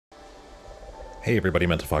Hey everybody,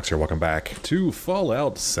 Mental Fox here, welcome back to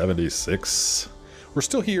Fallout 76. We're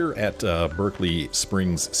still here at Berkeley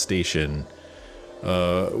Springs Station.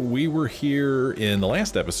 We were here in the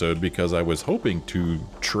last episode because I was hoping to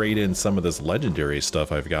trade in some of this legendary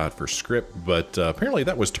stuff I've got for script, but apparently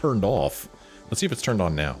that was turned off. Let's see if it's turned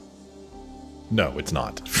on now. No, it's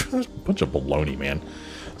not. A bunch of baloney, man.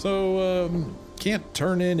 So, can't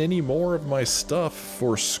turn in any more of my stuff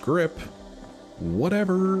for script.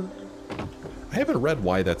 Whatever. I haven't read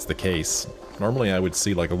why that's the case. Normally I would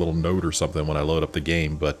see like a little note or something when I load up the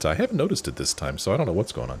game, but I haven't noticed it this time, so I don't know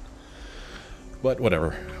what's going on. But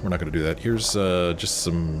whatever, we're not going to do that. Here's just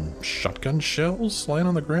some shotgun shells lying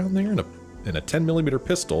on the ground there, and a 10mm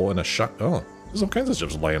pistol, and a shot. Oh, there's all kinds of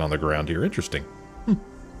stuff lying on the ground here. Interesting.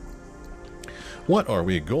 What are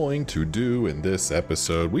we going to do in this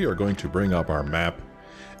episode? We are going to bring up our map,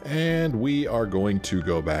 and we are going to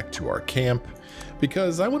go back to our camp.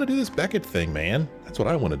 Because I want to do this Beckett thing, man. That's what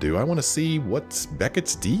I want to do. I want to see what's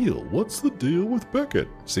Beckett's deal. What's the deal with Beckett?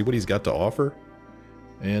 See what he's got to offer.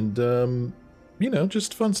 And, you know,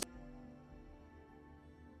 just fun stuff.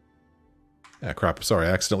 Ah, crap. Sorry,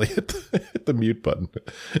 I accidentally hit the mute button.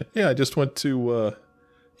 Yeah, I just want to,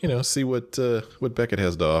 you know, see what Beckett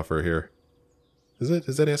has to offer here.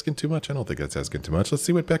 Is that asking too much? I don't think that's asking too much. Let's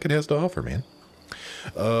see what Beckett has to offer, man.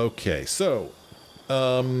 Okay, so...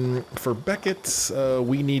 for Beckett,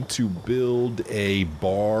 we need to build a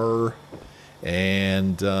bar,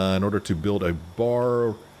 and in order to build a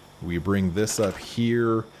bar, we bring this up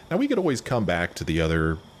here. Now, we could always come back to the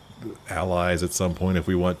other allies at some point if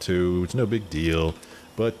we want to. It's no big deal,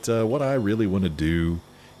 but what I really want to do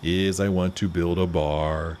is I want to build a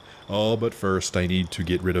bar. Oh, but first I need to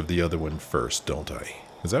get rid of the other one first, don't I?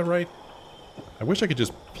 Is that right? I wish I could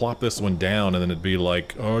just plop this one down and then it'd be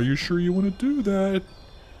like, are you sure you want to do that?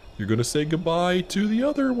 You're going to say goodbye to the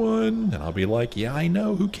other one. And I'll be like, yeah, I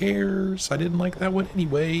know, who cares? I didn't like that one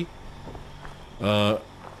anyway.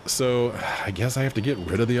 So I guess I have to get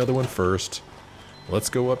rid of the other one first. Let's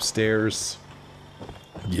go upstairs.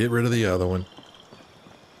 Get rid of the other one.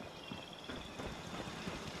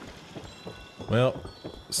 Well,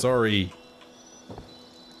 sorry,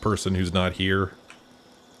 person who's not here.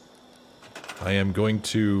 I am going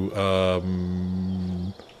to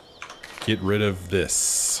get rid of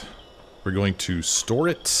this. We're going to store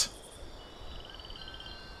it.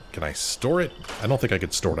 Can I store it? I don't think I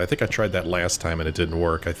could store it. I think I tried that last time and it didn't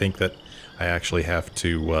work. I think that I actually have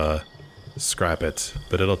to scrap it,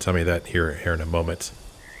 but it'll tell me that here in a moment.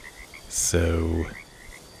 So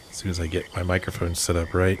as soon as I get my microphone set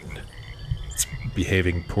up right, it's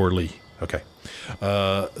behaving poorly. Okay.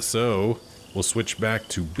 So we'll switch back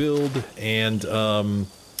to build, and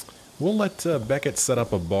we'll let Beckett set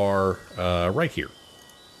up a bar right here.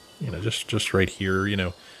 You know, just right here. You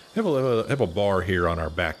know, have a bar here on our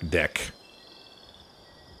back deck.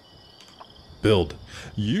 Build.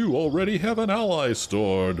 You already have an ally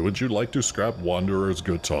stored. Would you like to scrap Wanderer's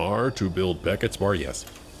guitar to build Beckett's bar? Yes.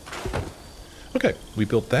 Okay, we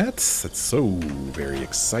built that. That's so very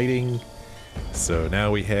exciting. So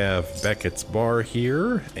now we have Beckett's bar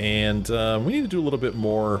here, and we need to do a little bit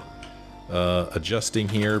more adjusting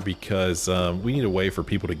here because we need a way for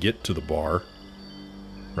people to get to the bar,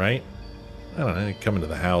 right? I don't know, come into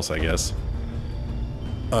the house, I guess.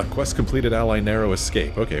 Quest completed, ally narrow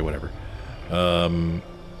escape. Okay, whatever.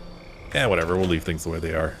 Yeah, whatever, we'll leave things the way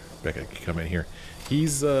they are. Beckett can come in here.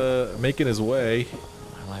 He's making his way.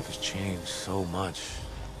 My life has changed so much.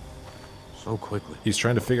 So quickly. He's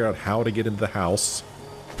trying to figure out how to get into the house.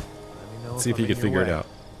 See if he can figure it out.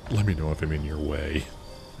 Let me know if I'm in your way.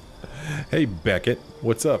 Hey, Beckett.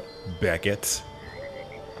 What's up, Beckett?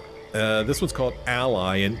 This one's called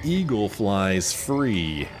Ally, and Eagle flies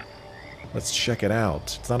free. Let's check it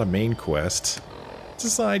out. It's not a main quest. It's a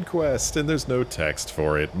side quest, and there's no text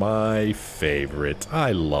for it. My favorite.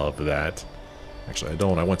 I love that. Actually, I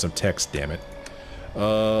don't. I want some text, damn it.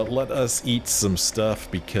 Let us eat some stuff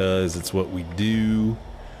because it's what we do.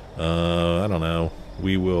 I don't know.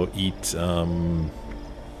 We will eat, some...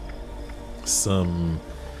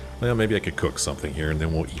 Well, maybe I could cook something here and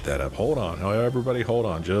then we'll eat that up. Hold on. Everybody hold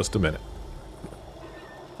on just a minute.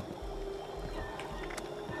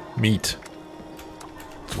 Meat.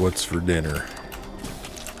 What's for dinner?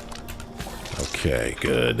 Okay,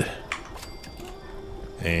 good.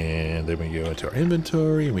 And then we go into our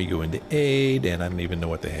inventory, and we go into aid, and I don't even know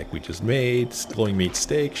what the heck we just made. Glowing meat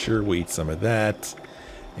steak, sure, we'll eat some of that.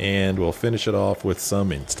 And we'll finish it off with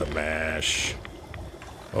some Instamash.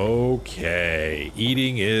 Okay,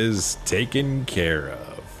 eating is taken care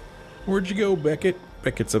of. Where'd you go, Beckett?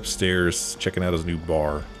 Beckett's upstairs, checking out his new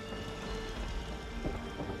bar.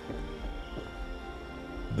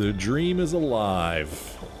 The dream is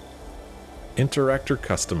alive. Interact or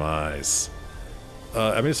customize.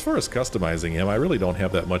 I mean, as far as customizing him, I really don't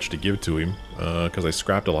have that much to give to him, because I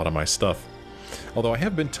scrapped a lot of my stuff. Although I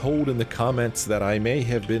have been told in the comments that I may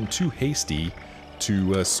have been too hasty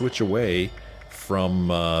to switch away from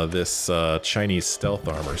this Chinese stealth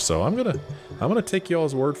armor. So I'm gonna take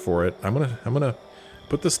y'all's word for it. I'm gonna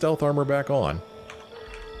put the stealth armor back on.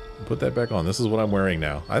 Put that back on. This is what I'm wearing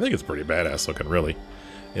now. I think it's pretty badass looking, really.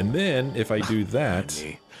 And then if I do that,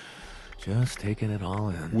 just taking it all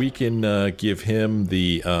in. we can give him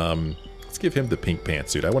the let's give him the pink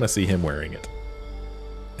pantsuit. I want to see him wearing it.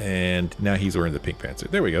 And now he's wearing the pink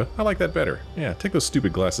pantsuit. There we go. I like that better. Yeah, take those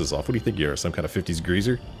stupid glasses off. What do you think you are, some kind of 50s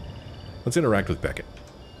greaser? Let's interact with Beckett.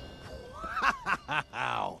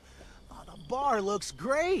 Wow. Oh, the bar looks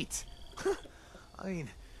great. I mean,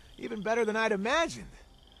 even better than I'd imagined.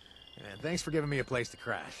 And thanks for giving me a place to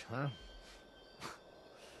crash, huh?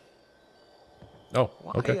 Oh,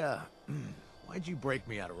 okay. Why'd you break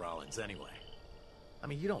me out of Rollins anyway? I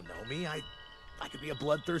mean, you don't know me. I could be a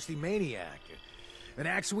bloodthirsty maniac, an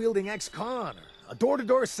axe-wielding ex-con, or a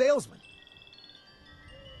door-to-door salesman.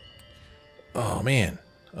 Oh, man.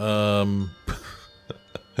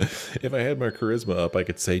 If I had my charisma up, I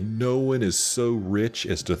could say, no one is so rich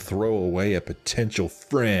as to throw away a potential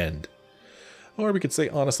friend. Or we could say,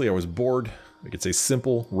 honestly, I was bored. We could say,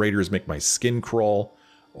 simple, raiders make my skin crawl.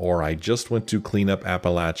 Or I just went to clean up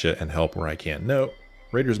Appalachia and help where I can. No,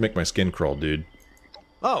 raiders make my skin crawl, dude.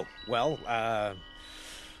 Oh, well, I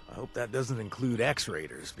hope that doesn't include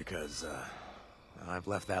ex-raiders, because, I've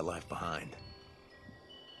left that life behind.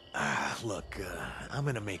 Look, I'm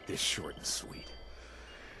gonna make this short and sweet.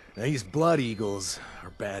 Now, these Blood Eagles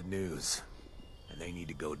are bad news, and they need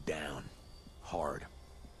to go down. Hard.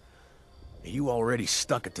 You already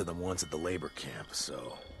stuck it to them once at the labor camp,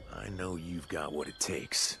 so I know you've got what it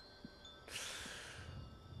takes.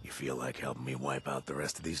 You feel like helping me wipe out the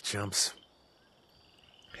rest of these chumps?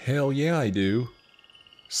 Hell yeah, I do.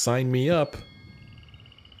 Sign me up.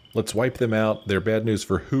 Let's wipe them out. They're bad news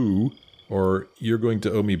for who? Or you're going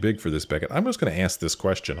to owe me big for this, Beckett. I'm just going to ask this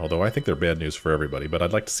question, although I think they're bad news for everybody, but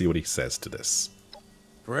I'd like to see what he says to this.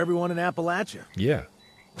 For everyone in Appalachia? Yeah.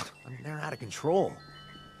 I mean, they're out of control.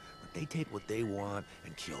 But they take what they want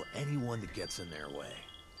and kill anyone that gets in their way.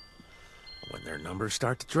 When their numbers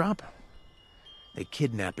start to drop, they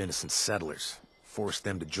kidnap innocent settlers, force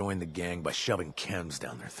them to join the gang by shoving chems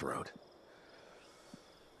down their throat.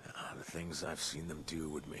 The things I've seen them do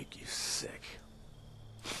would make you sick.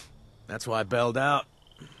 That's why I bailed out.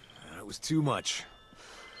 It was too much.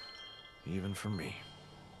 Even for me.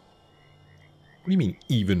 What do you mean,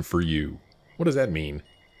 even for you? What does that mean?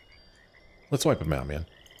 Let's wipe them out, man.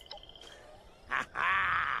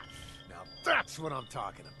 Now that's what I'm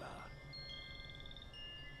talking about.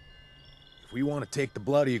 If we want to take the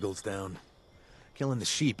Blood Eagles down, killing the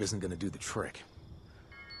sheep isn't going to do the trick.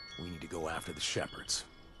 We need to go after the shepherds.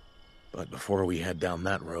 But before we head down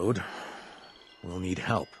that road, we'll need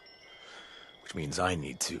help. Which means I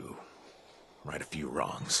need to right a few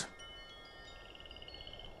wrongs.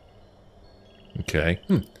 Okay.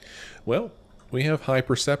 Well, we have high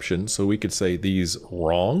perception, so we could say these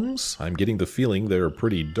wrongs. I'm getting the feeling they're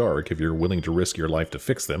pretty dark if you're willing to risk your life to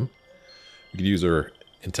fix them. We could use our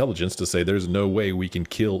intelligence to say there's no way we can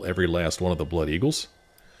kill every last one of the Blood Eagles.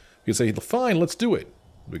 We could say, fine, let's do it.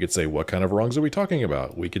 We could say, what kind of wrongs are we talking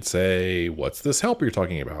about? We could say, what's this help you're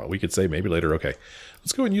talking about? We could say, maybe later, okay.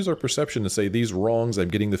 Let's go and use our perception to say, these wrongs, I'm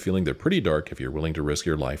getting the feeling they're pretty dark if you're willing to risk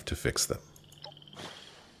your life to fix them.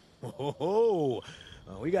 Oh,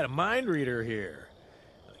 we got a mind reader here.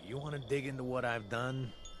 You want to dig into what I've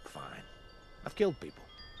done? Fine. I've killed people.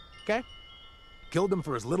 Okay? Killed them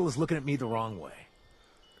for as little as looking at me the wrong way.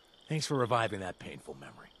 Thanks for reviving that painful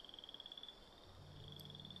memory.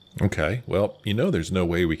 Okay, well, you know there's no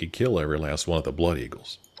way we could kill every last one of the Blood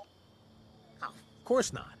Eagles. Oh, of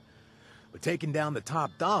course not. But taking down the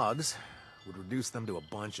top dogs would reduce them to a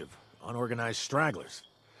bunch of unorganized stragglers.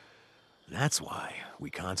 And that's why we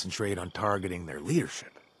concentrate on targeting their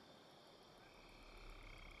leadership.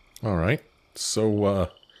 Alright, so,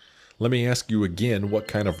 let me ask you again, what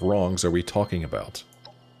kind of wrongs are we talking about?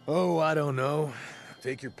 Oh, I don't know.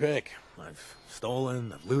 Take your pick. I've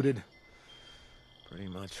stolen, I've looted. Pretty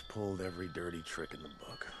much pulled every dirty trick in the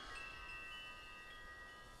book.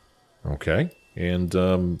 Okay,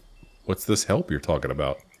 and, what's this help you're talking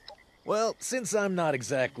about? Well, since I'm not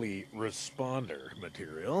exactly responder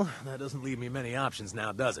material, that doesn't leave me many options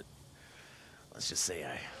now, does it? Let's just say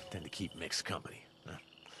I tend to keep mixed company.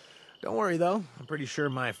 Don't worry, though. I'm pretty sure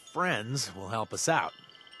my friends will help us out.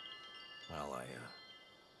 Well, I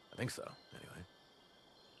think so, anyway.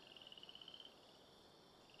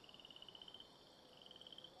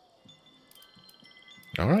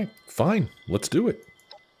 All right, fine. Let's do it.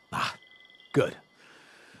 Ah, good.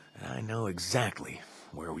 I know exactly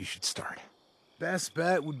where we should start. Best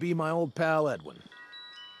bet would be my old pal Edwin.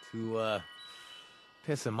 To,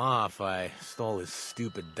 piss him off, I stole his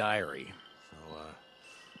stupid diary. So,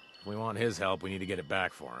 if we want his help, we need to get it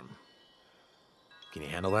back for him. Can you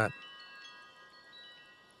handle that?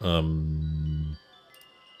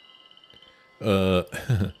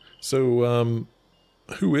 So,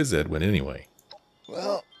 who is Edwin anyway?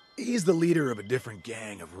 Well, he's the leader of a different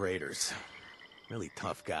gang of raiders. Really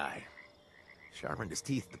tough guy. Sharpened his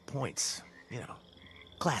teeth to points. You know,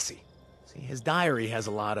 classy. See, his diary has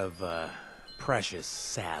a lot of, precious,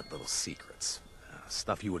 sad little secrets.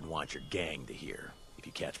 Stuff you wouldn't want your gang to hear, if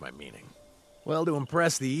you catch my meaning. Well, to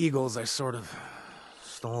impress the Eagles, I sort of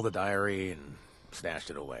stole the diary and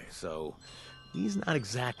stashed it away, so he's not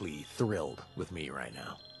exactly thrilled with me right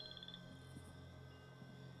now.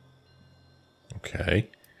 Okay.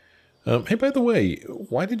 Hey, by the way,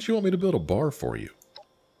 why did you want me to build a bar for you?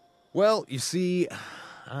 Well, you see,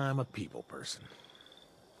 I'm a people person.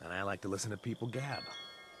 And I like to listen to people gab.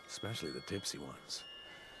 Especially the tipsy ones.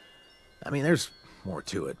 I mean, there's more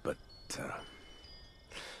to it, but,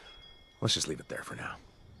 let's just leave it there for now.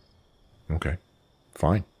 Okay.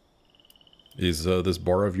 Fine. Is this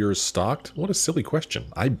bar of yours stocked? What a silly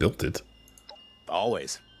question. I built it.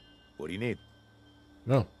 Always. What do you need?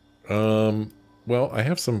 No. Well, I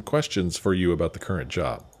have some questions for you about the current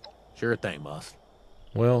job. Sure thing, boss.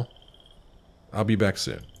 Well, I'll be back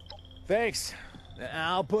soon. Thanks.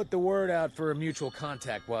 I'll put the word out for a mutual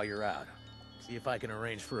contact while you're out. See if I can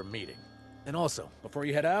arrange for a meeting. And also, before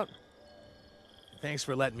you head out, thanks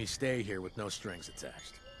for letting me stay here with no strings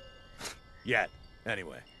attached. Yet,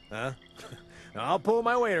 anyway, huh? I'll pull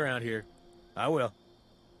my weight around here. I will.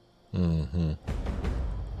 Mm-hmm.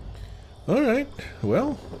 All right.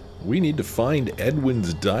 Well, we need to find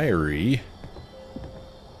Edwin's diary.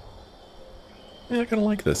 Yeah, I kind of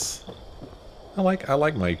like this. I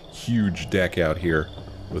like my huge deck out here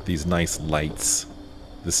with these nice lights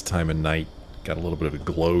this time of night. Got a little bit of a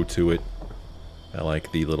glow to it. I like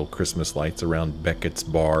the little Christmas lights around Beckett's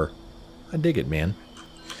bar. I dig it, man.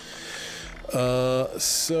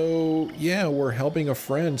 So, yeah, we're helping a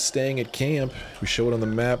friend staying at camp. If we show it on the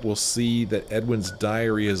map, we'll see that Edwin's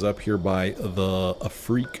diary is up here by a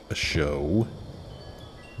freak show.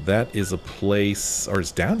 That is a place, or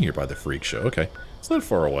it's down here by the freak show. Okay, it's not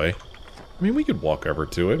far away. I mean, we could walk over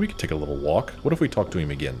to it. We could take a little walk. What if we talk to him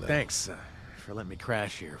again, then? Thanks for letting me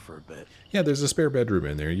crash here for a bit. Yeah, there's a spare bedroom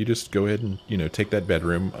in there. You just go ahead and, you know, take that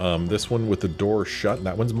bedroom. This one with the door shut,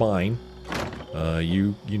 that one's mine.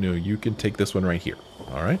 You can take this one right here.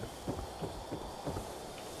 All right?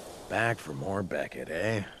 Back for more Beckett,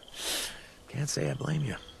 eh? Can't say I blame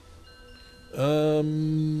you.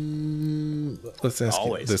 Let's ask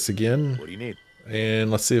this again. What do you need? And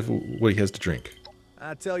let's see what he has to drink.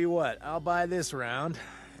 I'll tell you what, I'll buy this round,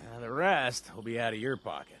 and the rest will be out of your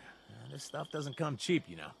pocket. This stuff doesn't come cheap,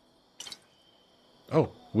 you know. Oh,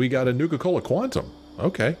 we got a Nuka-Cola Quantum.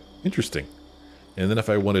 Okay, interesting. And then if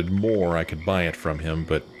I wanted more, I could buy it from him,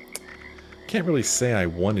 but can't really say I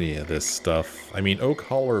want any of this stuff. I mean, Oak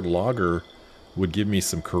Holler Lager would give me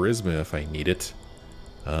some charisma if I need it.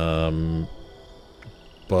 But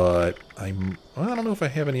I don't know if I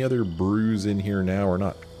have any other brews in here now or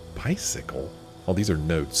not. Bicycle? Oh, these are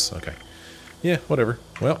notes. Okay. Yeah, whatever.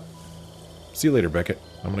 Well, see you later, Beckett.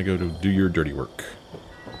 I'm gonna go to do your dirty work.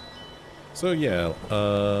 So yeah,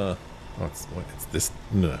 it's this?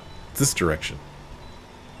 No, it's this direction.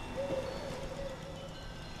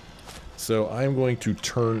 So I'm going to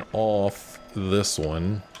turn off this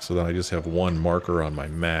one so that I just have one marker on my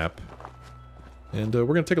map. And we're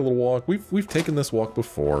gonna take a little walk. We've taken this walk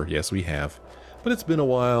before. Yes, we have, but it's been a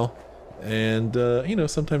while. And, you know,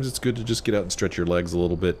 sometimes it's good to just get out and stretch your legs a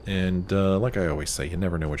little bit. And, like I always say, you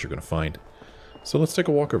never know what you're going to find. So let's take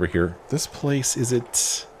a walk over here. This place,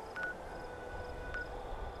 it's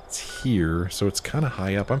here, so it's kind of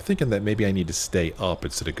high up. I'm thinking that maybe I need to stay up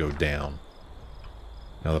instead of go down.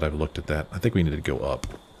 Now that I've looked at that, I think we need to go up.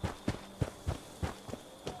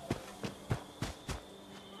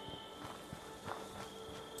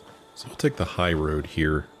 So we'll take the high road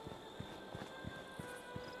here.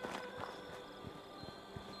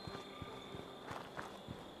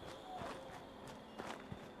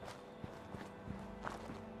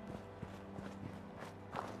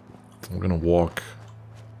 I'm gonna walk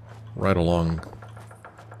right along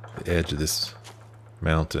the edge of this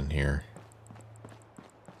mountain here.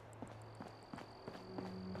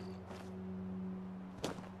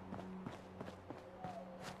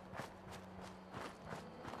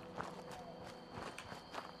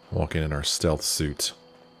 Walking in our stealth suit.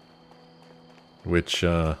 which,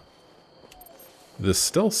 the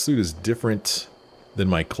stealth suit is different than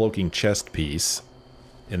my cloaking chest piece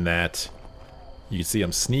in that you can see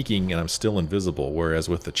I'm sneaking and I'm still invisible, whereas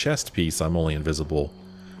with the chest piece, I'm only invisible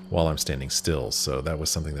while I'm standing still. So that was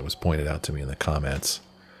something that was pointed out to me in the comments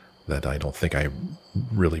that I don't think I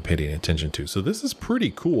really paid any attention to. So this is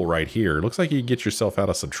pretty cool right here. It looks like you can get yourself out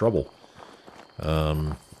of some trouble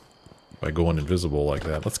by going invisible like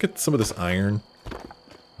that. Let's get some of this iron.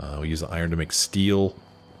 We use the iron to make steel,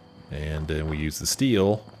 and then we use the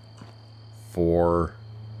steel for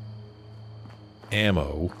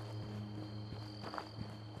ammo.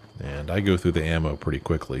 And I go through the ammo pretty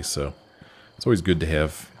quickly, so it's always good to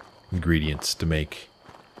have ingredients to make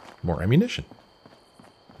more ammunition.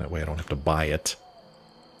 That way I don't have to buy it.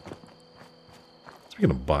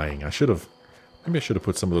 Speaking of buying, maybe I should have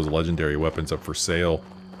put some of those legendary weapons up for sale.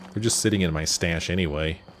 They're just sitting in my stash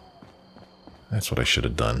anyway. That's what I should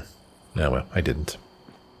have done. No, well, I didn't.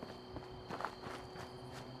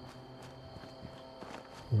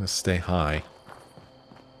 I'm gonna stay high.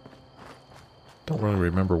 Don't really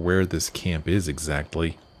remember where this camp is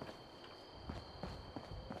exactly.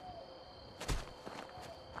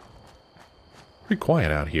 Pretty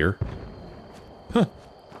quiet out here. Huh.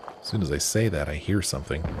 As soon as I say that, I hear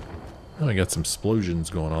something. Oh, I got some explosions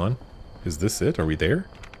going on. Is this it? Are we there?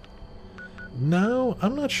 No,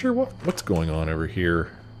 I'm not sure what's going on over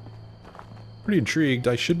here. Pretty intrigued.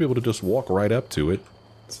 I should be able to just walk right up to it,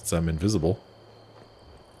 since I'm invisible.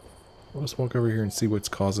 I'll just walk over here and see what's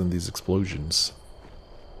causing these explosions.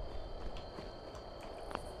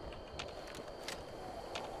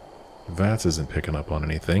 VATS isn't picking up on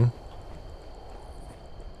anything.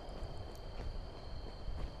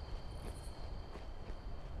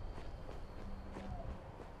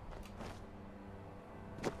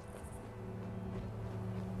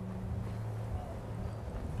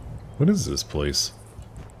 What is this place?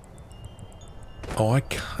 Oh, I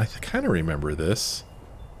kind of remember this.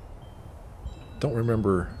 Don't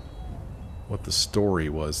remember what the story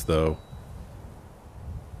was, though.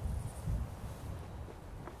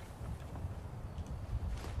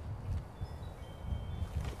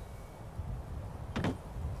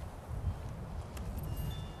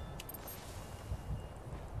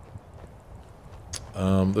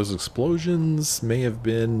 Those explosions may have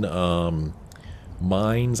been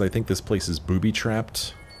mines. I think this place is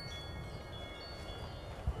booby-trapped.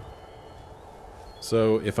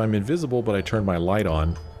 So if I'm invisible but I turn my light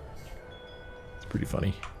on, it's pretty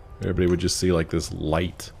funny. Everybody would just see like this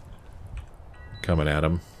light coming at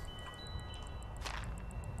them.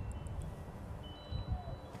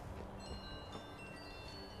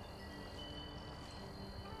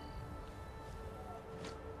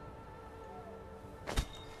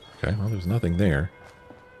 Okay, well there's nothing there.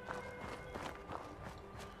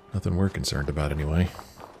 Nothing we're concerned about anyway.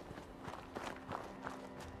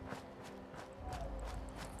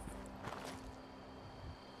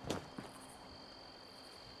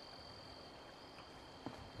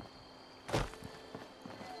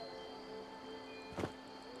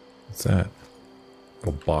 What's that?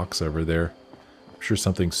 Little box over there. I'm sure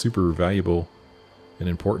something super valuable and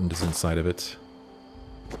important is inside of it.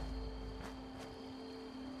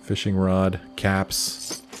 Fishing rod,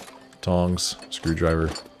 caps, tongs, screwdriver.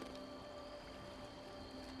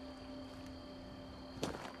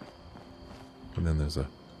 And then there's a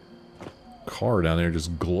car down there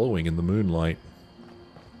just glowing in the moonlight.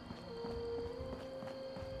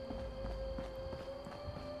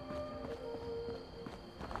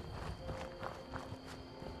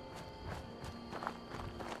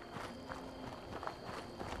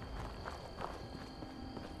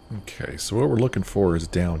 Okay, so what we're looking for is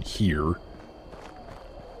down here.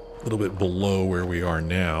 A little bit below where we are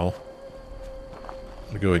now. I'm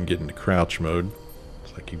gonna go ahead and get into crouch mode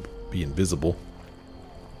so I can be invisible.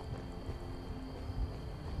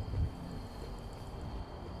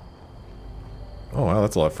 Oh wow,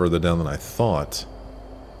 that's a lot further down than I thought.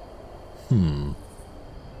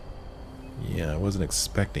 Yeah, I wasn't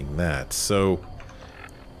expecting that. So,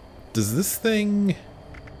 does this thing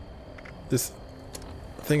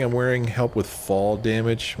I'm wearing help with fall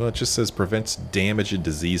damage? Well, it just says prevents damage and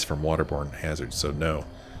disease from waterborne hazards, so no. I'm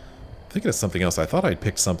thinking of something else. I thought I'd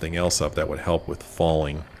pick something else up that would help with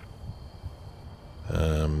falling.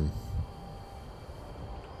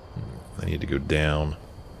 I need to go down.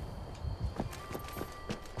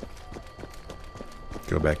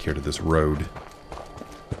 Go back here to this road.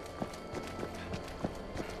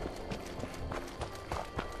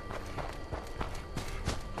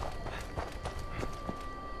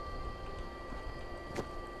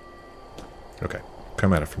 Okay,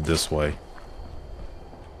 come at it from this way.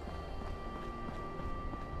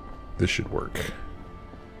 This should work.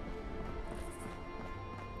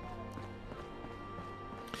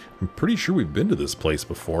 I'm pretty sure we've been to this place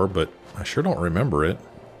before, but I sure don't remember it.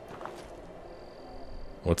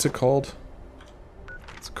 What's it called?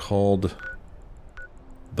 It's called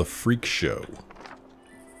The Freak Show.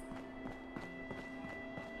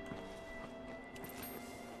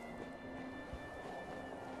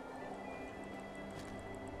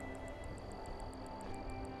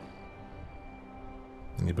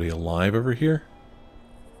 Anybody alive over here?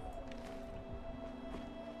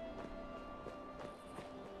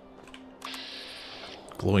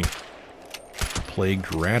 Glowing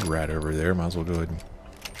plagued rat over there. Might as well go ahead and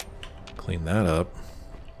clean that up.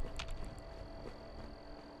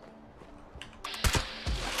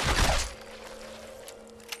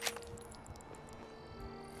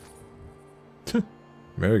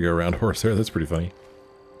 Merry-go-round horse there. That's pretty funny.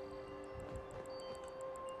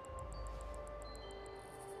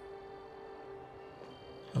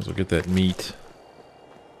 Might as well get that meat.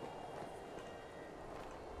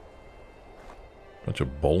 Bunch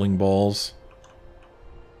of bowling balls.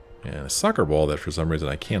 And a soccer ball that for some reason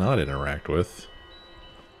I cannot interact with.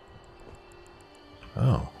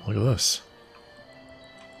 Oh, look at this.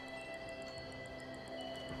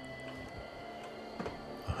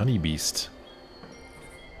 A honey beast.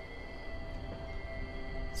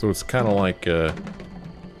 So it's kind of like a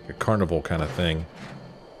carnival kind of thing.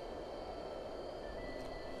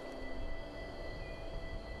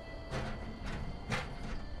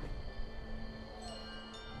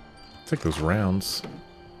 Take those rounds.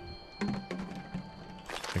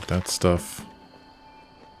 Take that stuff.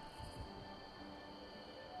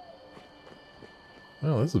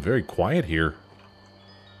 Well, this is very quiet here.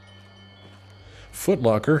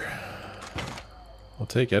 Footlocker. I'll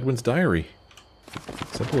take Edwin's diary.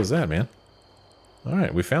 Simple as that, man.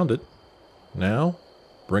 Alright, we found it. Now,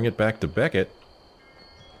 bring it back to Beckett.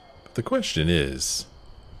 But the question is...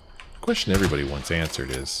 The question everybody wants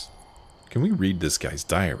answered is... Can we read this guy's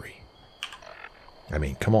diary? I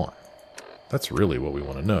mean, come on. That's really what we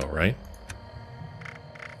want to know, right?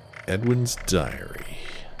 Edwin's diary.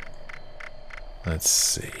 Let's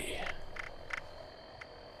see.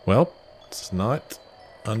 Well, it's not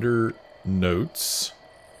under notes.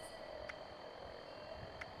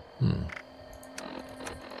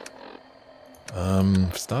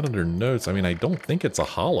 If it's not under notes, I mean, I don't think it's a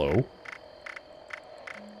hollow.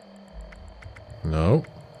 No.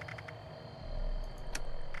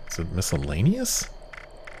 Is it miscellaneous?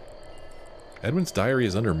 Edwin's diary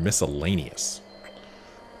is under miscellaneous.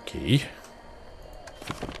 Okay.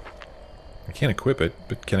 I can't equip it,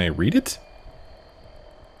 but can I read it?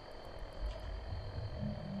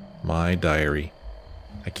 My diary.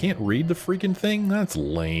 I can't read the freaking thing? That's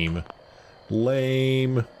lame.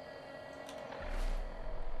 Lame.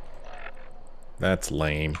 That's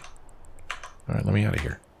lame. Alright, let me out of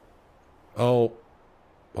here. Oh.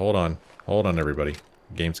 Hold on. Hold on, everybody.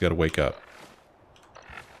 The game's gotta wake up.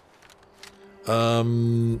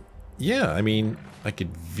 Yeah, I mean, I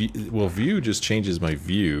could view, well, view just changes my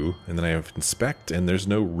view, and then I have inspect, and there's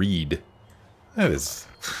no read. That is...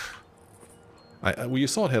 well, you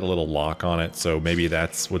saw it had a little lock on it, so maybe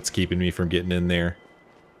that's what's keeping me from getting in there.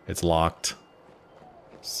 It's locked.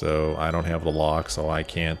 So, I don't have the lock, so I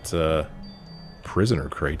can't, Prisoner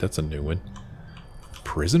crate, that's a new one.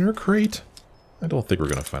 Prisoner crate? I don't think we're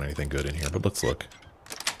gonna find anything good in here, but let's look.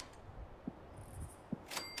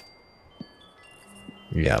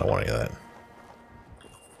 Yeah, I don't want any of that.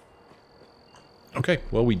 Okay,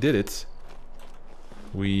 well, we did it.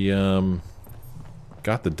 We,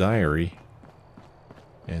 got the diary.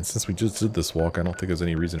 And since we just did this walk, I don't think there's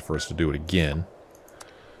any reason for us to do it again.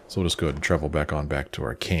 So we'll just go ahead and travel back to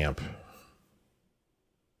our camp.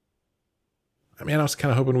 I mean, I was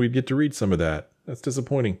kind of hoping we'd get to read some of that. That's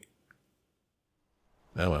disappointing.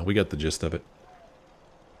 Oh well, we got the gist of it.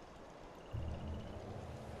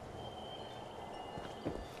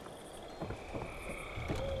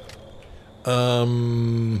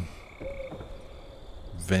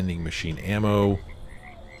 Vending machine ammo.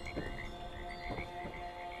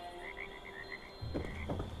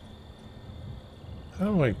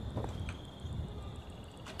 How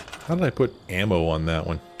did I put ammo on that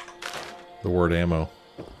one? The word ammo.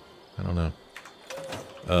 I don't know.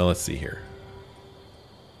 Let's see here.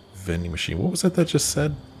 Vending machine. What was that just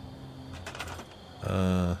said?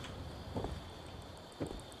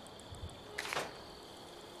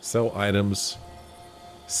 Sell items.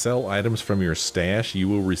 Sell items from your stash. You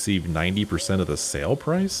will receive 90% of the sale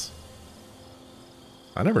price?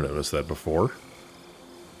 I never noticed that before.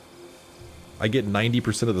 I get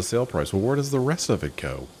 90% of the sale price. Well, where does the rest of it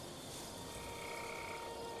go?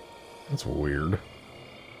 That's weird.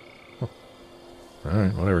 Huh.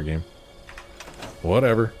 Alright, whatever, game.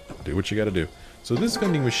 Whatever. Do what you gotta do. So this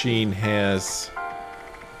vending machine has...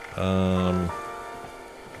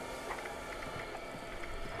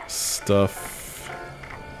 stuff...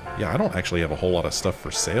 Yeah, I don't actually have a whole lot of stuff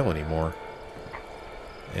for sale anymore.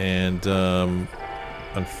 And, well,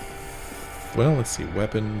 let's see.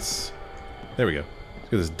 Weapons. There we go.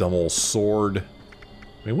 Look at this dumb old sword.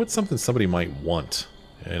 I mean, what's something somebody might want?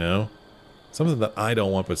 You know? Something that I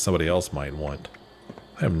don't want, but somebody else might want.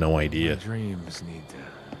 I have no idea. My dreams need to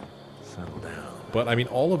settle down. But, I mean,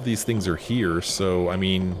 all of these things are here, so, I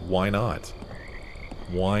mean, why not?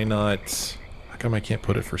 Why not... How come I can't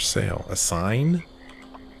put it for sale? A sign?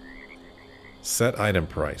 Set item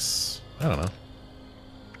price. I don't know.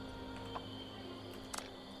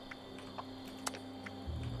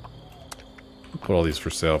 Put all these for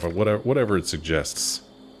sale, but whatever it suggests.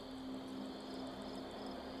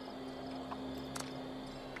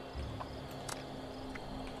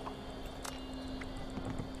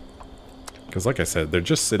 Because like I said, they're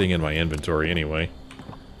just sitting in my inventory anyway.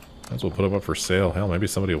 Might as well put them up for sale. Hell, maybe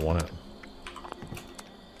somebody will want it.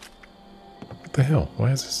 What the hell?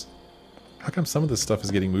 Why is this? How come some of this stuff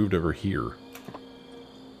is getting moved over here?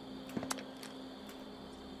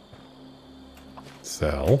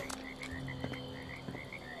 Sell.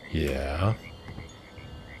 Yeah.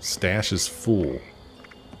 Stash is full.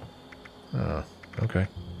 Oh, okay.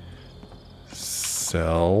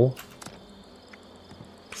 Sell.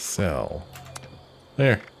 Sell.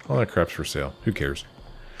 There. All that crap's for sale. Who cares?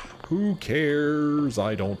 Who cares?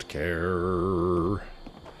 I don't care.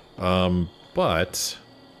 But...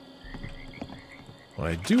 what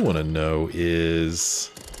I do want to know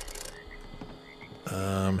is...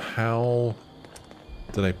 how...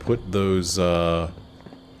 did I put those, the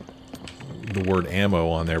word ammo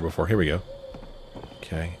on there before? Here we go.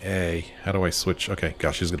 Okay, A. How do I switch? Okay,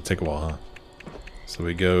 gosh, it's gonna take a while, huh? So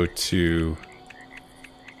we go to...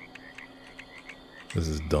 this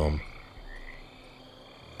is dumb.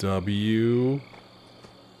 W.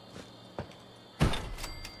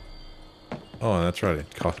 Oh, that's right. It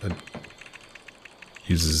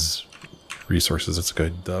uses resources. That's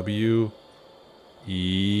good. W.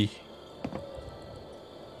 E.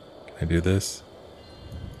 Can I do this?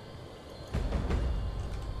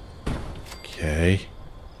 Okay.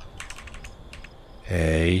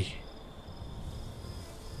 A.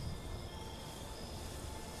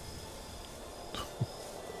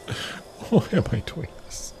 Why am I doing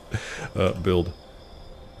this? Build.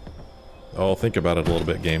 Oh, think about it a little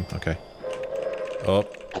bit, game. Okay. Oh.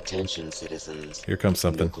 Attention, citizens. Here comes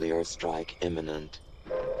something. Nuclear strike imminent.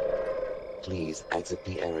 Please exit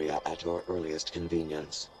the area at your earliest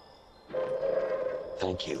convenience.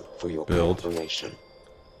 Thank you for your Build. cooperation.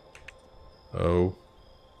 Oh.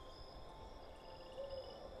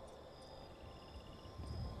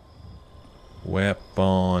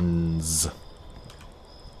 Weapons.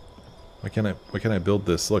 Why can't I build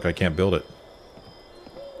this? Look, I can't build it.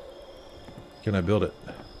 Can I build it?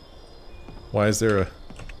 Why is there a...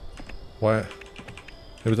 why...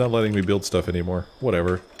 it was not letting me build stuff anymore.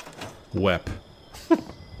 Whatever. Wep.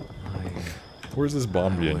 Where's this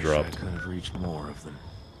bomb being dropped? I could have reached more of them.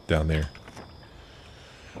 Down there.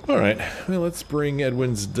 Alright, well, let's bring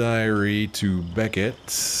Edwin's diary to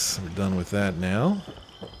Beckett. We're done with that now.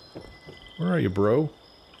 Where are you, bro?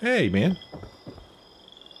 Hey, man.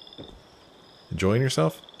 Enjoying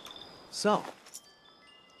yourself? So,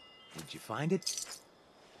 did you find it?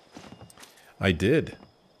 I did.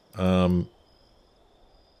 I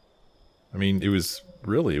mean, it was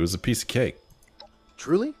a piece of cake.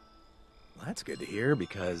 Truly? Well, that's good to hear,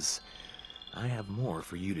 because I have more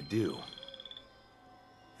for you to do.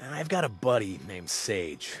 And I've got a buddy named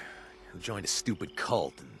Sage, who joined a stupid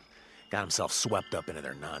cult and got himself swept up into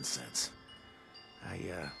their nonsense. I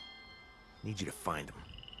need you to find him.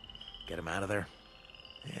 Get him out of there.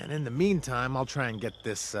 And in the meantime, I'll try and get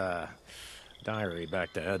this, diary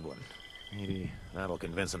back to Edwin. Maybe that'll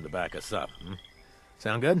convince him to back us up.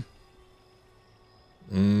 Sound good?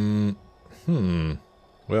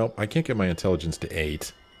 Well, I can't get my intelligence to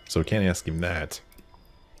 8, so can't ask him that.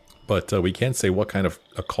 But we can say what kind of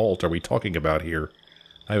occult are we talking about here.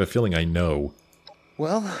 I have a feeling I know.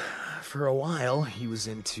 Well, for a while, he was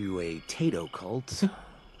into a Tato cult.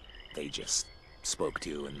 They just spoke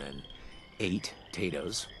to and then ate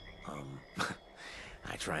Tatos.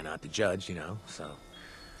 I try not to judge, you know, so...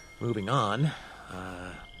 moving on,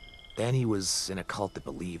 then he was in a cult that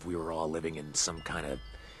believed we were all living in some kind of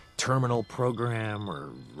terminal program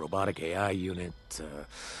or robotic AI unit.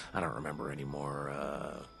 I don't remember anymore.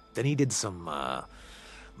 Then he did some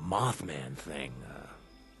Mothman thing.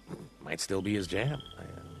 Might still be his jam.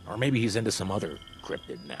 Or maybe he's into some other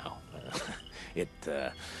cryptid now.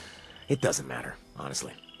 It doesn't matter,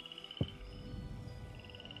 honestly.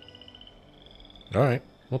 Alright.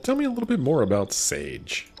 Well, tell me a little bit more about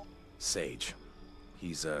Sage. Sage.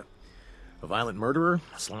 He's a violent murderer,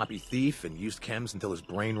 a sloppy thief, and used chems until his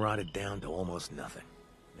brain rotted down to almost nothing.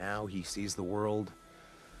 Now he sees the world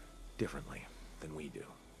differently than we do.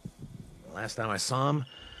 Last time I saw him,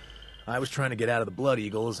 I was trying to get out of the Blood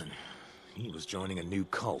Eagles, and he was joining a new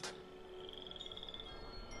cult.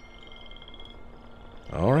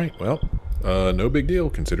 Alright, well, no big deal.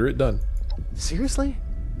 Consider it done. Seriously?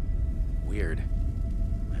 Weird.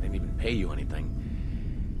 I didn't even pay you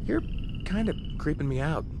anything. You're kind of creeping me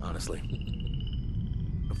out, honestly.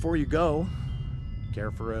 Before you go, care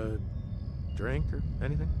for a drink or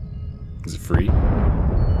anything? Is it free?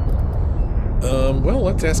 Well,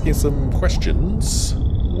 let's ask you some questions.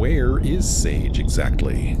 Where is Sage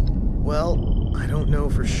exactly? Well, I don't know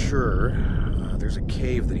for sure. There's a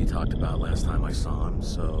cave that he talked about last time I saw him,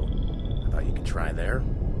 so I thought you could try there.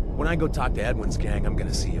 When I go talk to Edwin's gang, I'm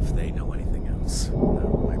gonna see if they know anything else.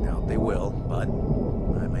 I doubt they will, but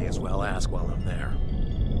I may as well ask while I'm there.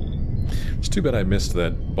 It's too bad I missed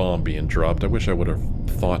that bomb being dropped. I wish I would have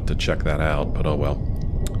thought to check that out, but oh well.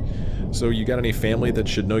 So you got any family that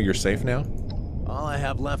should know you're safe now? All I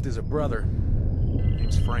have left is a brother.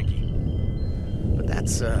 Name's Frankie. But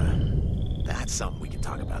that's something we can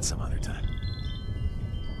talk about some other time.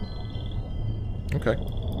 Okay.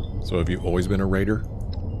 So have you always been a raider?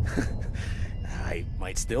 I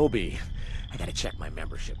might still be. I gotta check my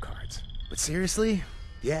membership cards. But seriously,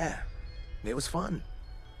 yeah, it was fun.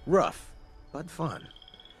 Rough, but fun.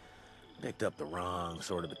 Picked up the wrong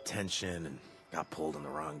sort of attention and got pulled in the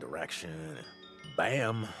wrong direction.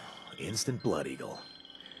 Bam, instant Blood Eagle.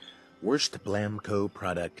 Worst Blamco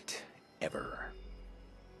product ever.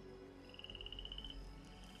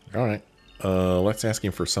 Alright. Let's ask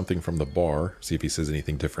him for something from the bar, see if he says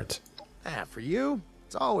anything different. Ah, for you,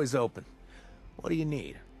 it's always open. What do you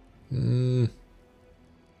need?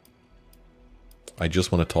 I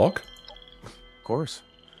just want to talk? Of course.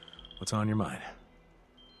 What's on your mind?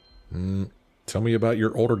 Tell me about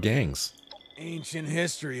your older gangs. Ancient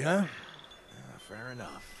history, huh? Fair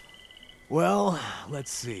enough. Well,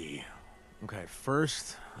 let's see. Okay,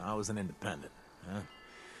 first, I was an independent.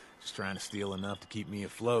 Just trying to steal enough to keep me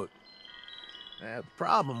afloat. The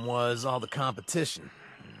problem was all the competition.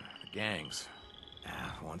 The gangs.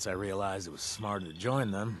 Once I realized it was smarter to join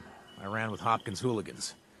them, I ran with Hopkins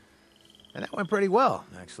hooligans. And that went pretty well,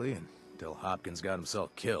 actually, until Hopkins got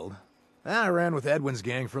himself killed. I ran with Edwin's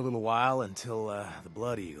gang for a little while until the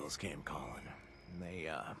Blood Eagles came calling. And they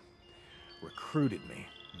recruited me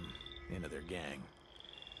into their gang.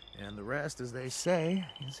 And the rest, as they say,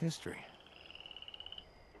 is history.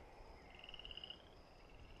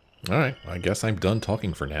 Alright, I guess I'm done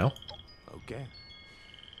talking for now. Okay.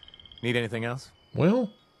 Need anything else?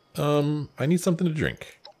 Well, I need something to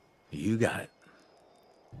drink. You got it.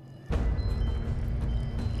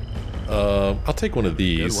 I'll take one of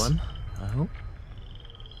these. Good one, I hope.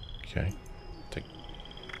 Okay.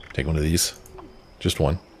 Take one of these. Just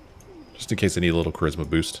one. Just in case I need a little charisma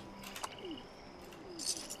boost.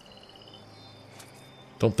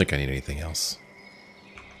 Don't think I need anything else.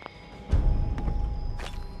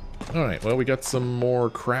 Alright, well, we got some more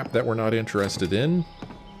crap that we're not interested in.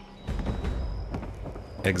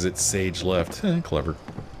 Exit Sage left. Clever.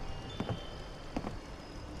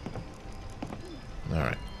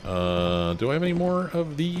 Alright. Do I have any more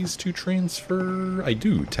of these to transfer? I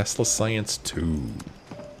do. Tesla Science 2.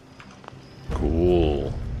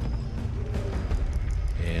 Cool.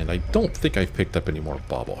 And I don't think I've picked up any more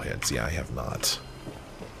bobbleheads. Yeah, I have not.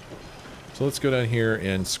 So let's go down here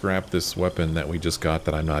and scrap this weapon that we just got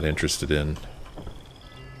that I'm not interested in.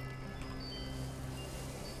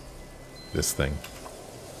 This thing.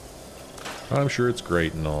 I'm sure it's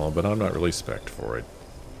great and all, but I'm not really spec'd for it.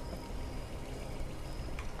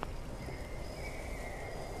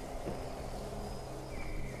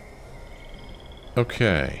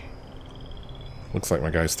 Okay. Looks like my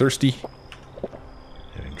guy's thirsty.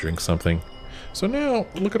 And drink something. So now,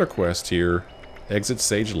 look at our quest here. Exit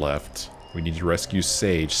Sage left. We need to rescue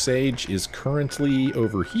Sage. Sage is currently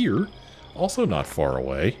over here. Also not far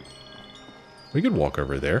away. We could walk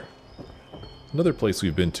over there. Another place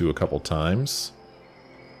we've been to a couple times.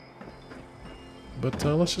 But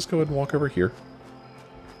let's just go ahead and walk over here.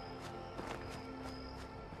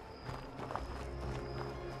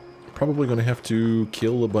 Probably going to have to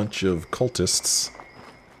kill a bunch of cultists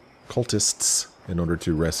in order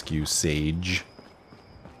to rescue Sage.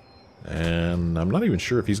 And I'm not even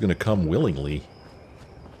sure if he's going to come willingly.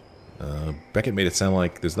 Beckett made it sound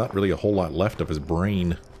like there's not really a whole lot left of his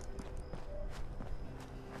brain.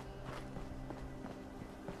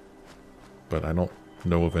 But I don't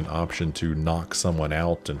know of an option to knock someone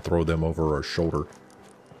out and throw them over our shoulder.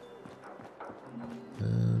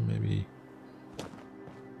 Maybe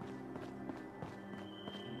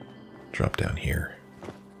drop down here.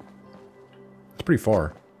 It's pretty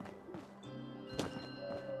far.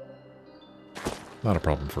 Not a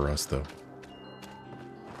problem for us, though.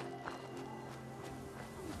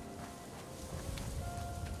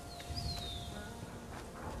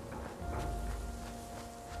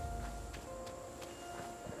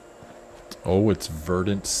 Oh, it's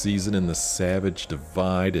verdant season in the savage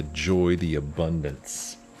divide. Enjoy the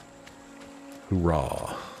abundance.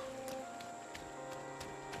 Hoorah.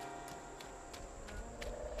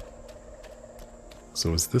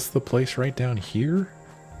 So is this the place right down here?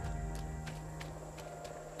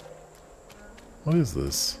 What is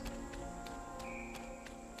this? I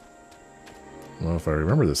don't know if I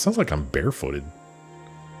remember this. Sounds like I'm barefooted.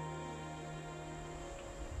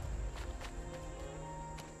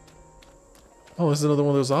 Oh, this is another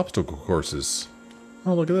one of those obstacle courses.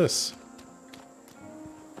 Oh, look at this.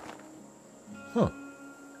 Huh.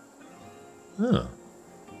 Huh.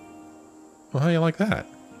 Well, how do you like that?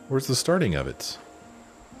 Where's the starting of it?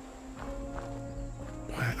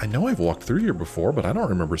 I know I've walked through here before, but I don't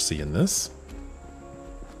remember seeing this.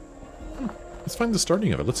 Let's find the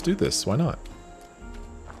starting of it. Let's do this. Why not?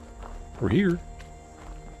 We're here.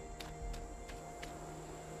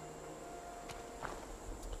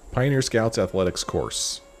 Pioneer Scouts Athletics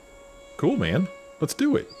Course. Cool, man. Let's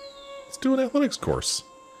do it. Let's do an athletics course.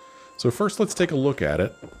 So first, let's take a look at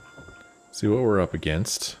it. See what we're up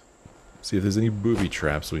against. See if there's any booby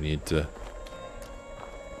traps we need to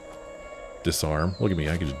disarm. Look at me.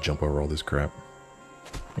 I can just jump over all this crap.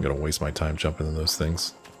 I'm gonna waste my time jumping in those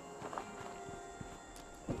things.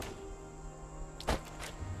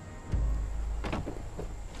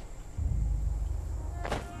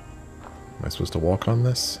 Am I supposed to walk on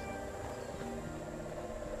this?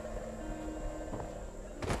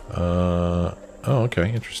 Oh,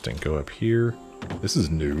 okay, interesting. Go up here. This is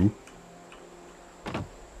new.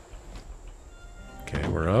 Okay,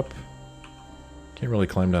 we're up. Can't really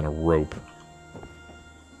climb down a rope.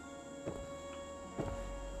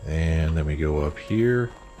 And then we go up here.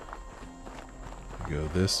 We go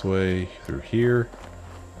this way, through here.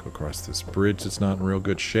 Go across this bridge that's not in real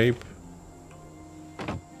good shape.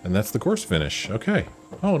 And that's the course finish. Okay.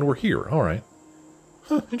 Oh, and we're here. Alright.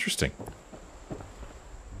 Huh, interesting.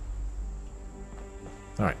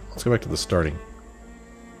 Alright, let's go back to the starting.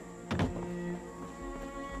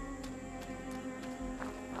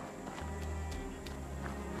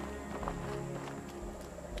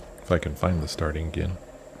 If I can find the starting again.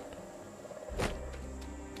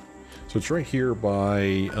 So it's right here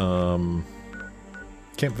by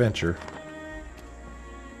Camp Venture.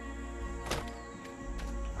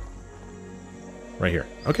 Right here.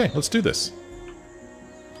 Okay, let's do this.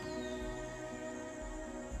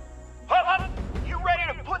 Hup! You ready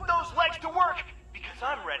to put those legs to work? Because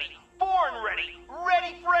I'm ready. Born ready.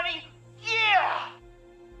 Ready, Freddy? Yeah!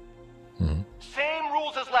 Same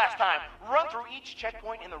rules as last time. Run through each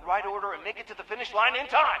checkpoint in the right order and make it to the finish line in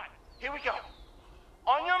time. Here we go.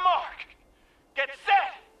 On your mark. Get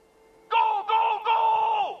set. Go, go,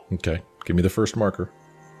 go! Okay, give me the first marker.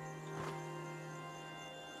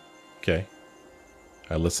 Okay.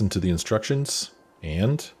 I listened to the instructions,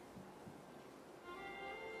 and...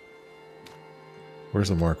 Where's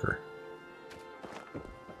the marker?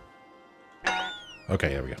 Okay,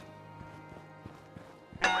 there we go.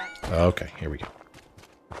 Okay, here we go.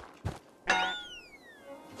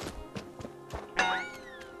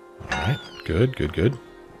 Alright, good, good, good.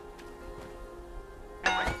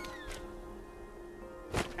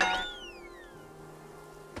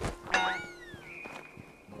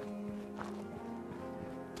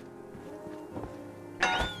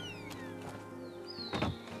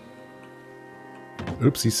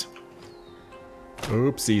 Oopsies.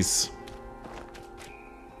 Oopsies.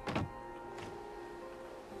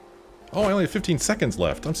 Oh, I only have 15 seconds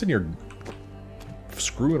left. I'm sitting here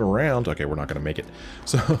screwing around. Okay, we're not going to make it.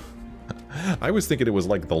 So, I was thinking it was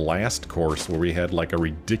like the last course where we had like a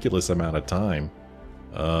ridiculous amount of time.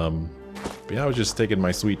 But yeah, I was just taking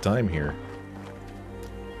my sweet time here.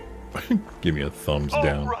 Give me a thumbs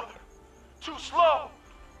down. Oh, brother. Too slow.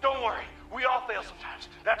 Don't worry. We all fail sometimes.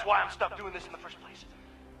 That's why I'm stuck doing this in the first place.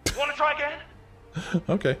 Want to try again?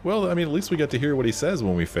 Okay, well, I mean, at least we got to hear what he says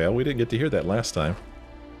when we fail. We didn't get to hear that last time.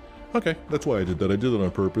 Okay, that's why I did that. I did it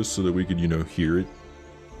on purpose so that we could, you know, hear it.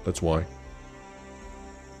 That's why.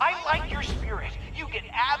 I like your spirit. You get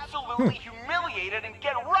absolutely humiliated and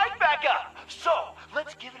get right back up. So,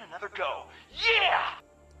 let's give it another go. Yeah!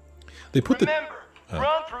 They put Remember,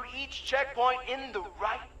 run through each checkpoint in the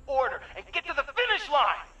right order and get to the finish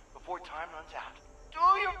line before time runs out.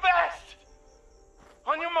 Do your best!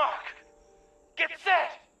 On your mark, get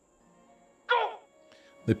set, go!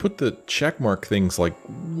 They put the checkmark things like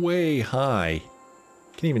way high.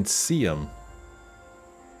 Can't even see them.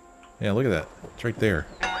 Yeah, look at that. It's right there.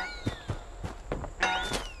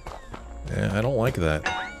 Yeah, I don't like that.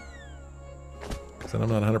 Because then I'm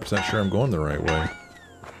not 100% sure I'm going the right way.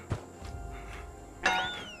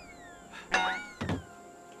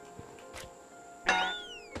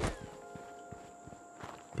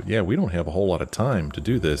 But yeah, we don't have a whole lot of time to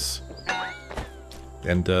do this.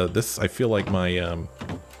 And this, I feel like my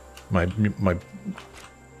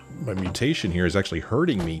mutation here is actually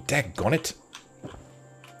hurting me. Daggone it!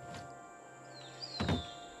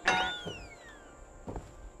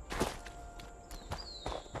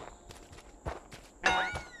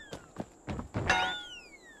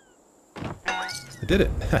 I did it!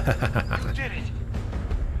 You did it!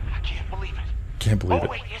 I can't believe it. Can't believe it. Oh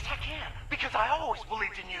wait, yes I can, because I always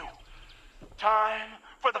believed in you. Time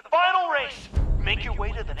for the final race. Make your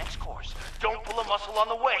way to the next course. Don't pull a muscle on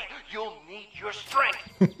the way. You'll need your strength.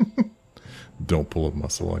 Don't pull a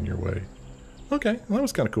muscle on your way. Okay, well, that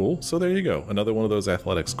was kind of cool. So there you go. Another one of those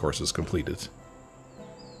athletics courses completed.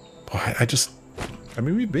 Boy, I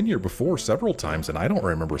mean, we've been here before several times, and I don't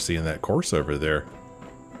remember seeing that course over there.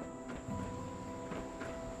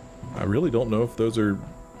 I really don't know if those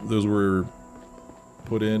were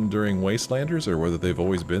put in during Wastelanders or whether they've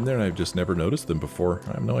always been there and I've just never noticed them before.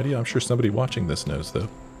 I have no idea. I'm sure somebody watching this knows, though.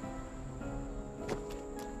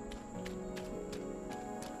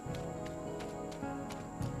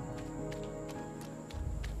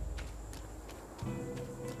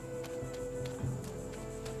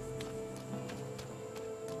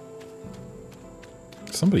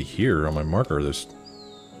 Somebody here on my marker. There's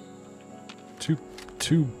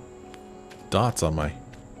two dots on my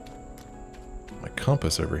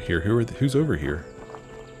compass over here. Who's over here?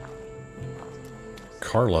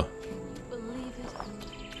 Carla. Believe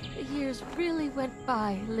it. The years really went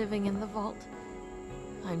by living in the vault.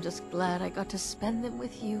 I'm just glad I got to spend them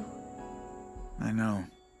with you. I know.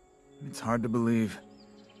 It's hard to believe.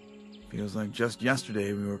 Feels like just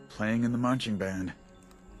yesterday we were playing in the marching band.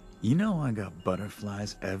 You know I got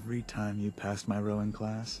butterflies every time you passed my rowing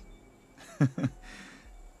class.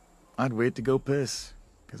 I'd wait to go piss,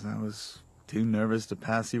 because I was too nervous to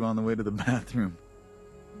pass you on the way to the bathroom.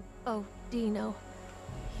 Oh, Dino.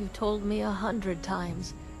 You told me 100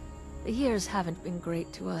 times. The years haven't been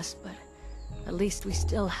great to us, but at least we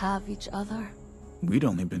still have each other. We'd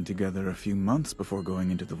only been together a few months before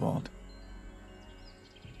going into the vault.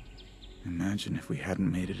 Imagine if we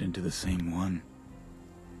hadn't made it into the same one.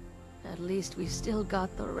 At least we've still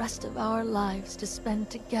got the rest of our lives to spend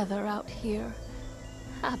together out here.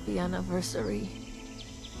 Happy anniversary.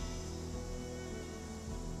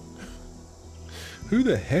 Who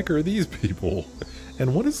the heck are these people?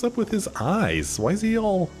 And what is up with his eyes? Why is he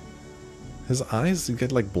all... His eyes, he's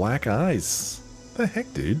got like black eyes. The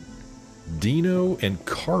heck, dude? Dino and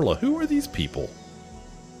Carla. Who are these people?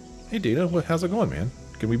 Hey, Dino, how's it going, man?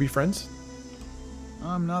 Can we be friends?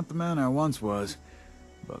 I'm not the man I once was,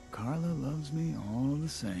 but Carla loves me all the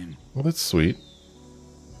same. Well, that's sweet.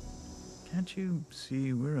 Can't you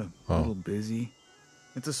see we're a little busy?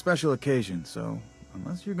 It's a special occasion, so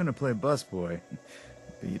unless you're gonna play busboy,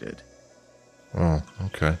 beat it. Oh,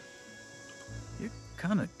 okay. You're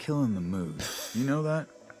kinda killing the mood. You know that?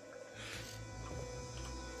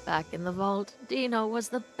 Back in the vault, Dino was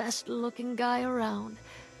the best-looking guy around.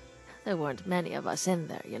 There weren't many of us in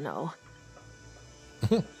there, you know.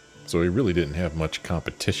 So he really didn't have much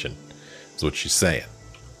competition, is what she's saying.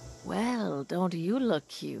 Well, don't you look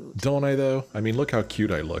cute? Don't I, though? I mean, look how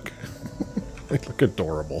cute I look. I look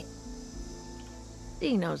adorable.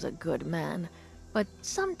 Dino's a good man, but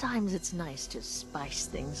sometimes it's nice to spice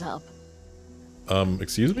things up.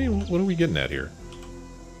 Excuse me? What are we getting at here?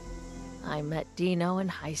 I met Dino in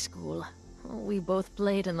high school. We both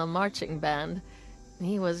played in the marching band.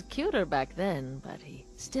 He was cuter back then, but he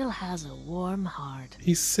still has a warm heart.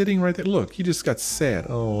 He's sitting right there. Look, he just got sad.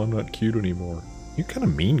 Oh, I'm not cute anymore. You're kind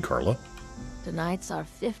of mean, Carla. Tonight's our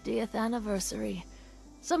 50th anniversary.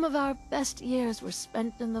 Some of our best years were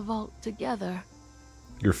spent in the vault together.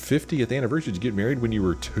 Your 50th anniversary? Did you get married when you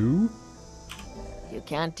were 2? You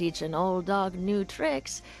can't teach an old dog new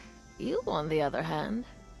tricks. You, on the other hand,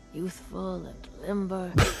 youthful and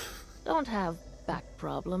limber, don't have back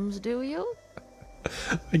problems, do you?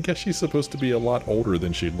 I guess she's supposed to be a lot older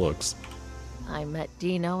than she looks. I met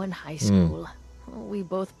Dino in high school. We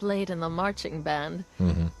both played in the marching band.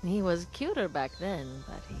 He was cuter back then,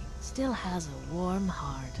 but he still has a warm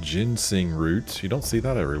heart. Ginseng root. You don't see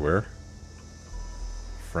that everywhere.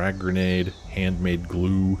 Frag grenade, handmade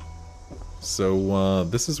glue. So,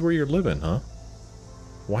 this is where you're living, huh?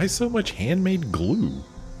 Why so much handmade glue?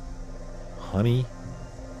 Honey?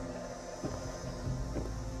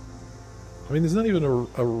 I mean, there's not even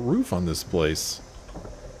a roof on this place.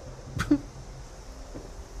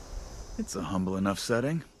 It's a humble enough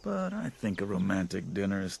setting, but I think a romantic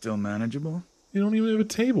dinner is still manageable. You don't even have a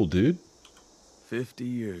table, dude. 50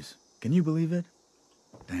 years. Can you believe it?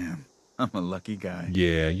 Damn, I'm a lucky guy.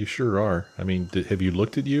 Yeah, you sure are. I mean, have you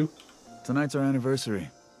looked at you? Tonight's our anniversary.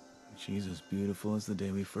 She's as beautiful as the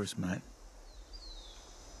day we first met.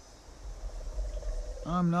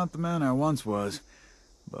 I'm not the man I once was,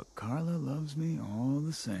 but Carla loves me all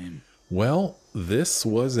the same. Well, this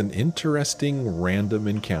was an interesting random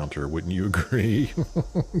encounter, wouldn't you agree?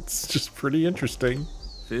 It's just pretty interesting.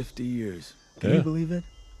 50 years. Can you believe it?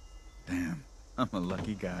 Damn, I'm a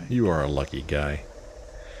lucky guy. You are a lucky guy.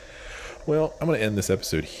 Well, I'm going to end this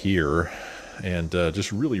episode here and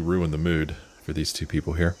just really ruin the mood for these two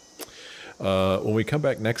people here. When we come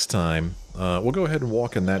back next time, we'll go ahead and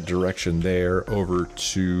walk in that direction there over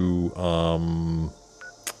to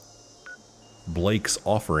Blake's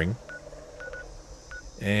offering.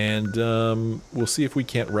 And we'll see if we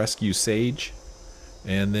can't rescue Sage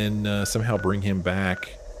and then somehow bring him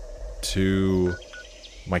back to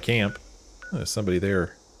my camp. There's somebody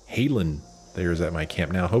there. Halen there's at my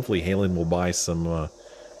camp now. Hopefully Halen will buy some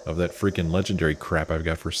of that freaking legendary crap I've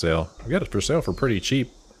got for sale. I've got it for sale for pretty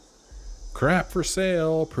cheap. Crap for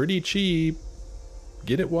sale, pretty cheap.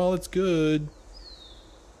 Get it while it's good.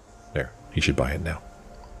 There, he should buy it now.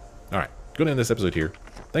 Alright, going to end this episode here.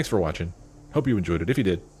 Thanks for watching. Hope you enjoyed it. If you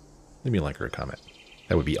did, leave me a like or a comment.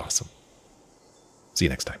 That would be awesome. See you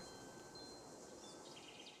next time.